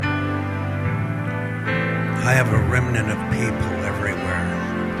I have a remnant of people everywhere.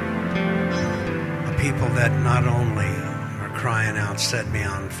 A people that not only are crying out, set me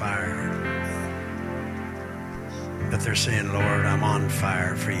on fire, but they're saying, Lord, I'm on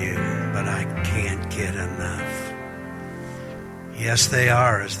fire for you, but I can't get enough. Yes, they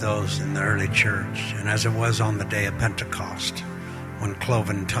are as those in the early church, and as it was on the day of Pentecost, when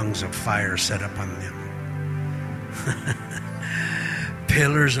cloven tongues of fire set upon them.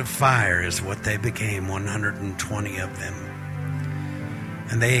 Pillars of fire is what they became, 120 of them.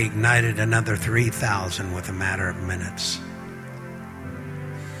 And they ignited another 3,000 with a matter of minutes.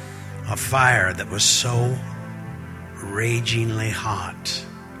 A fire that was so ragingly hot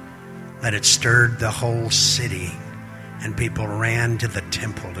that it stirred the whole city, and people ran to the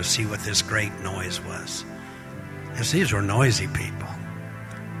temple to see what this great noise was. Because these were noisy people.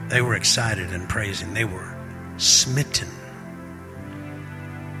 They were excited and praising. They were smitten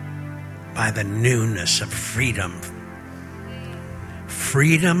by the newness of freedom.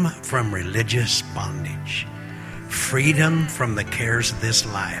 Freedom from religious bondage. Freedom from the cares of this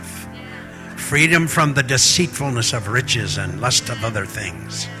life. Freedom from the deceitfulness of riches and lust of other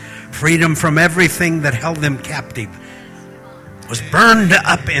things. Freedom from everything that held them captive was burned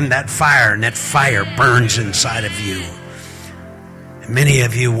up in that fire, and that fire burns inside of you. And many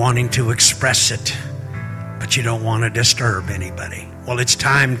of you wanting to express it, but you don't want to disturb anybody. Well, it's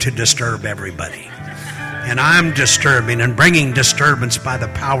time to disturb everybody. And I'm disturbing and bringing disturbance by the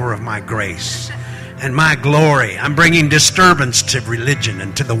power of my grace and my glory. I'm bringing disturbance to religion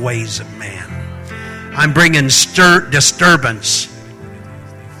and to the ways of man. I'm bringing disturbance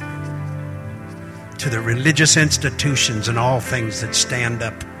to the religious institutions and all things that stand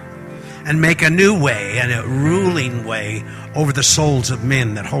up and make a new way and a ruling way over the souls of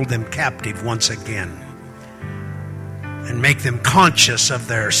men that hold them captive once again, and make them conscious of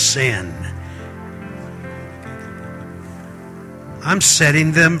their sin. I'm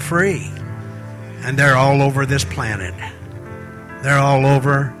setting them free. And they're all over this planet. They're all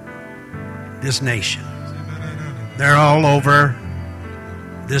over this nation. They're all over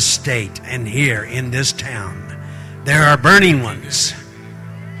this state and here in this town. There are burning ones.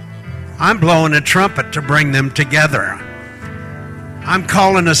 I'm blowing a trumpet to bring them together. I'm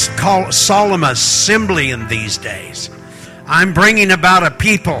calling a solemn assembly in these days. I'm bringing about a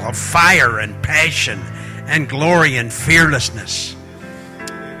people of fire and passion and glory and fearlessness.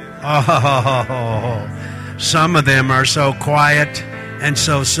 Oh, some of them are so quiet and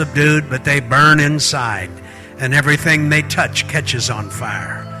so subdued, but they burn inside, and everything they touch catches on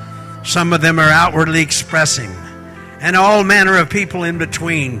fire. Some of them are outwardly expressing, and all manner of people in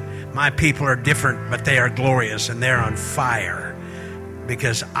between. My people are different, but they are glorious, and they're on fire,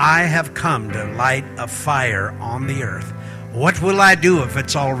 because I have come to light a fire on the earth. What will I do if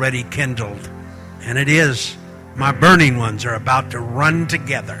it's already kindled? And it is. My burning ones are about to run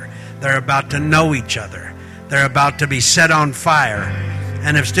together. They're about to know each other. They're about to be set on fire.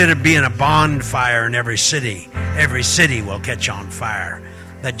 And instead of being a bonfire in every city will catch on fire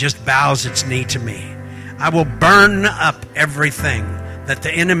that just bows its knee to me. I will burn up everything that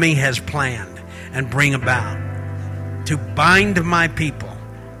the enemy has planned and bring about to bind my people.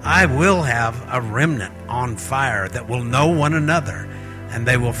 I will have a remnant on fire that will know one another, and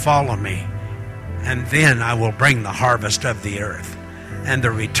they will follow me. And then I will bring the harvest of the earth. And the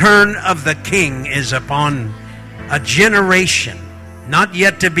return of the King is upon a generation not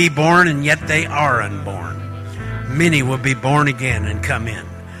yet to be born, and yet they are unborn. Many will be born again and come in.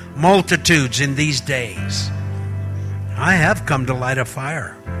 Multitudes in these days. I have come to light a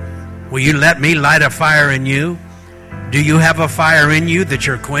fire. Will you let me light a fire in you? Do you have a fire in you that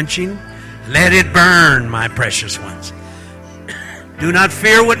you're quenching? Let it burn, my precious ones. Do not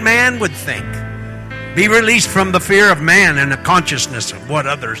fear what man would think. Be released from the fear of man and the consciousness of what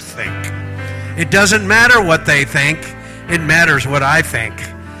others think. It doesn't matter what they think. It matters what I think.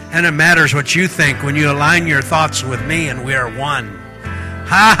 And it matters what you think when you align your thoughts with me and we are one.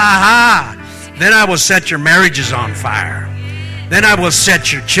 Ha, ha, ha. Then I will set your marriages on fire. Then I will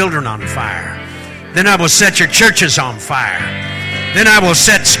set your children on fire. Then I will set your churches on fire. Then I will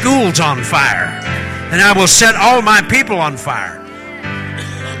set schools on fire. And I will set all my people on fire.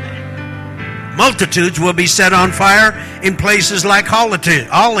 Multitudes will be set on fire in places like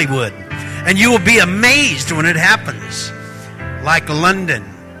Hollywood. And you will be amazed when it happens. Like London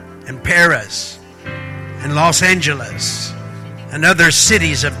and Paris and Los Angeles and other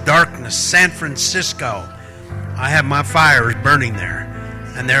cities of darkness, San Francisco. I have my fires burning there.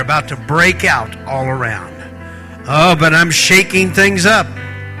 And they're about to break out all around. Oh, but I'm shaking things up.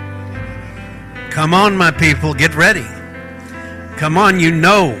 Come on, my people, get ready. Come on, you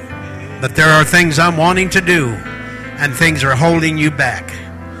know But there are things I'm wanting to do, and things are holding you back.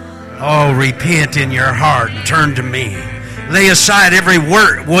 Oh, repent in your heart and turn to me. Lay aside every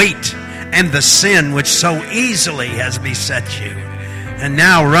weight and the sin which so easily has beset you. And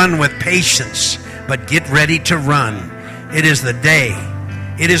now run with patience, but get ready to run. It is the day.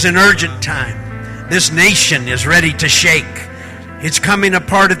 It is an urgent time. This nation is ready to shake. It's coming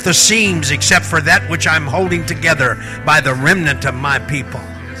apart at the seams, except for that which I'm holding together by the remnant of my people.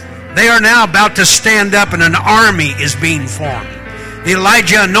 They are now about to stand up, and an army is being formed. The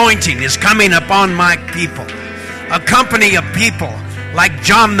Elijah anointing is coming upon my people. A company of people like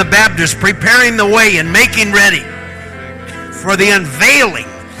John the Baptist preparing the way and making ready for the unveiling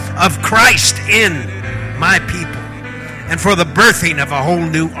of Christ in my people and for the birthing of a whole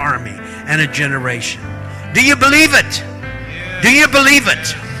new army and a generation. Do you believe it? Yes. Do you believe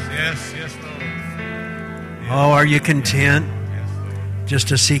it? Yes, Lord. Oh, are you content Yes, Lord. just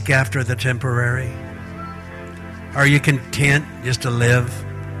to seek after the temporary? Are you content just to live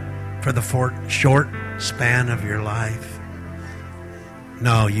for the short span of your life?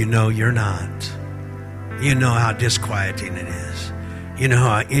 No, you know you're not. You know how disquieting it is. You know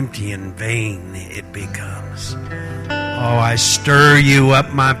how empty and vain it becomes. Oh, I stir you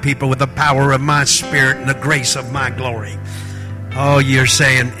up, my people, with the power of my Spirit and the grace of my glory. Oh, you're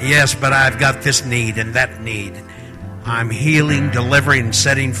saying, yes, but I've got this need and that need. I'm healing, delivering, and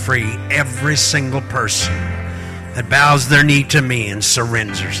setting free every single person that bows their knee to me and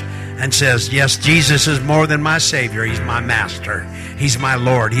surrenders and says, yes, Jesus is more than my Savior. He's my Master. He's my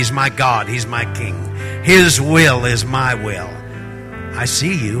Lord. He's my God. He's my King. His will is my will. I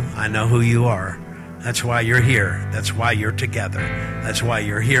see you. I know who you are. That's why you're here. That's why you're together. That's why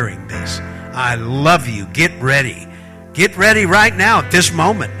you're hearing this. I love you. Get ready. Get ready right now at this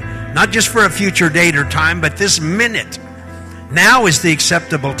moment. Not just for a future date or time, but this minute. Now is the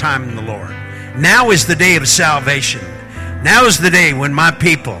acceptable time in the Lord. Now is the day of salvation. Now is the day when my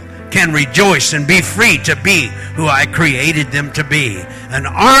people can rejoice and be free to be who I created them to be. An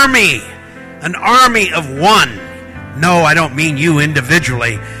army of one. No, I don't mean you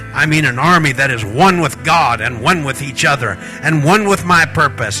individually. I mean an army that is one with God and one with each other and one with my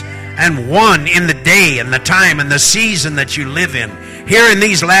purpose and one in the day and the time and the season that you live in. Here in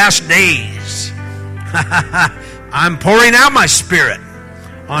these last days, I'm pouring out my Spirit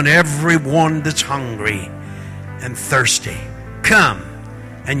on everyone that's hungry and thirsty. Come,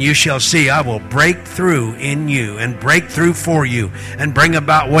 and you shall see I will break through in you and break through for you and bring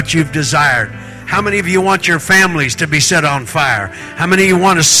about what you've desired. How many of you want your families to be set on fire? How many of you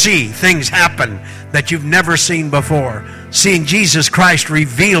want to see things happen that you've never seen before? Seeing Jesus Christ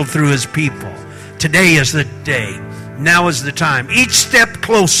revealed through His people. Today is the day. Now is the time. Each step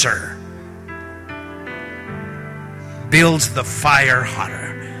closer builds the fire hotter.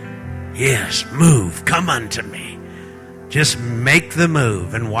 Yes, move. Come unto me. Just make the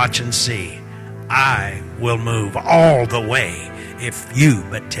move and watch and see. I will move all the way if you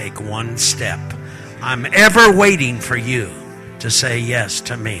but take one step. I'm ever waiting for you to say yes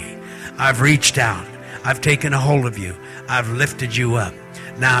to me. I've reached out. I've taken a hold of you. I've lifted you up.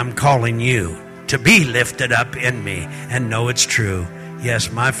 Now I'm calling you to be lifted up in me and know it's true.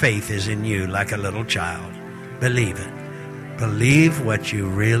 Yes, my faith is in you like a little child. Believe it. Believe what you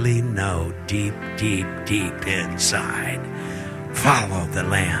really know deep, deep, deep inside. Follow the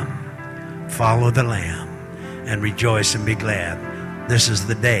Lamb. Follow the Lamb and rejoice and be glad. This is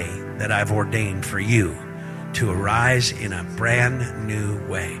the day that I've ordained for you to arise in a brand new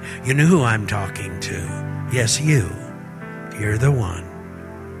way. You know who I'm talking to. Yes, you. You're the one.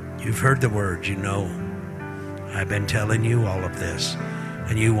 You've heard the words, you know. I've been telling you all of this,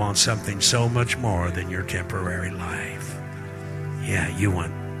 and you want something so much more than your temporary life. Yeah, you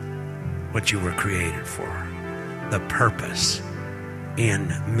want what you were created for. The purpose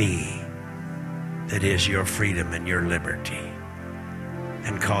in me that is your freedom and your liberty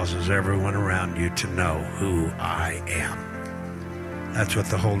and causes everyone around you to know who I am. That's what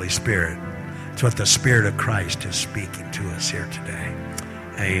the Holy Spirit, it's what the Spirit of Christ is speaking to us here today.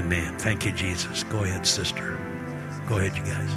 Amen. Thank you, Jesus. Go ahead, sister. Go ahead, you guys.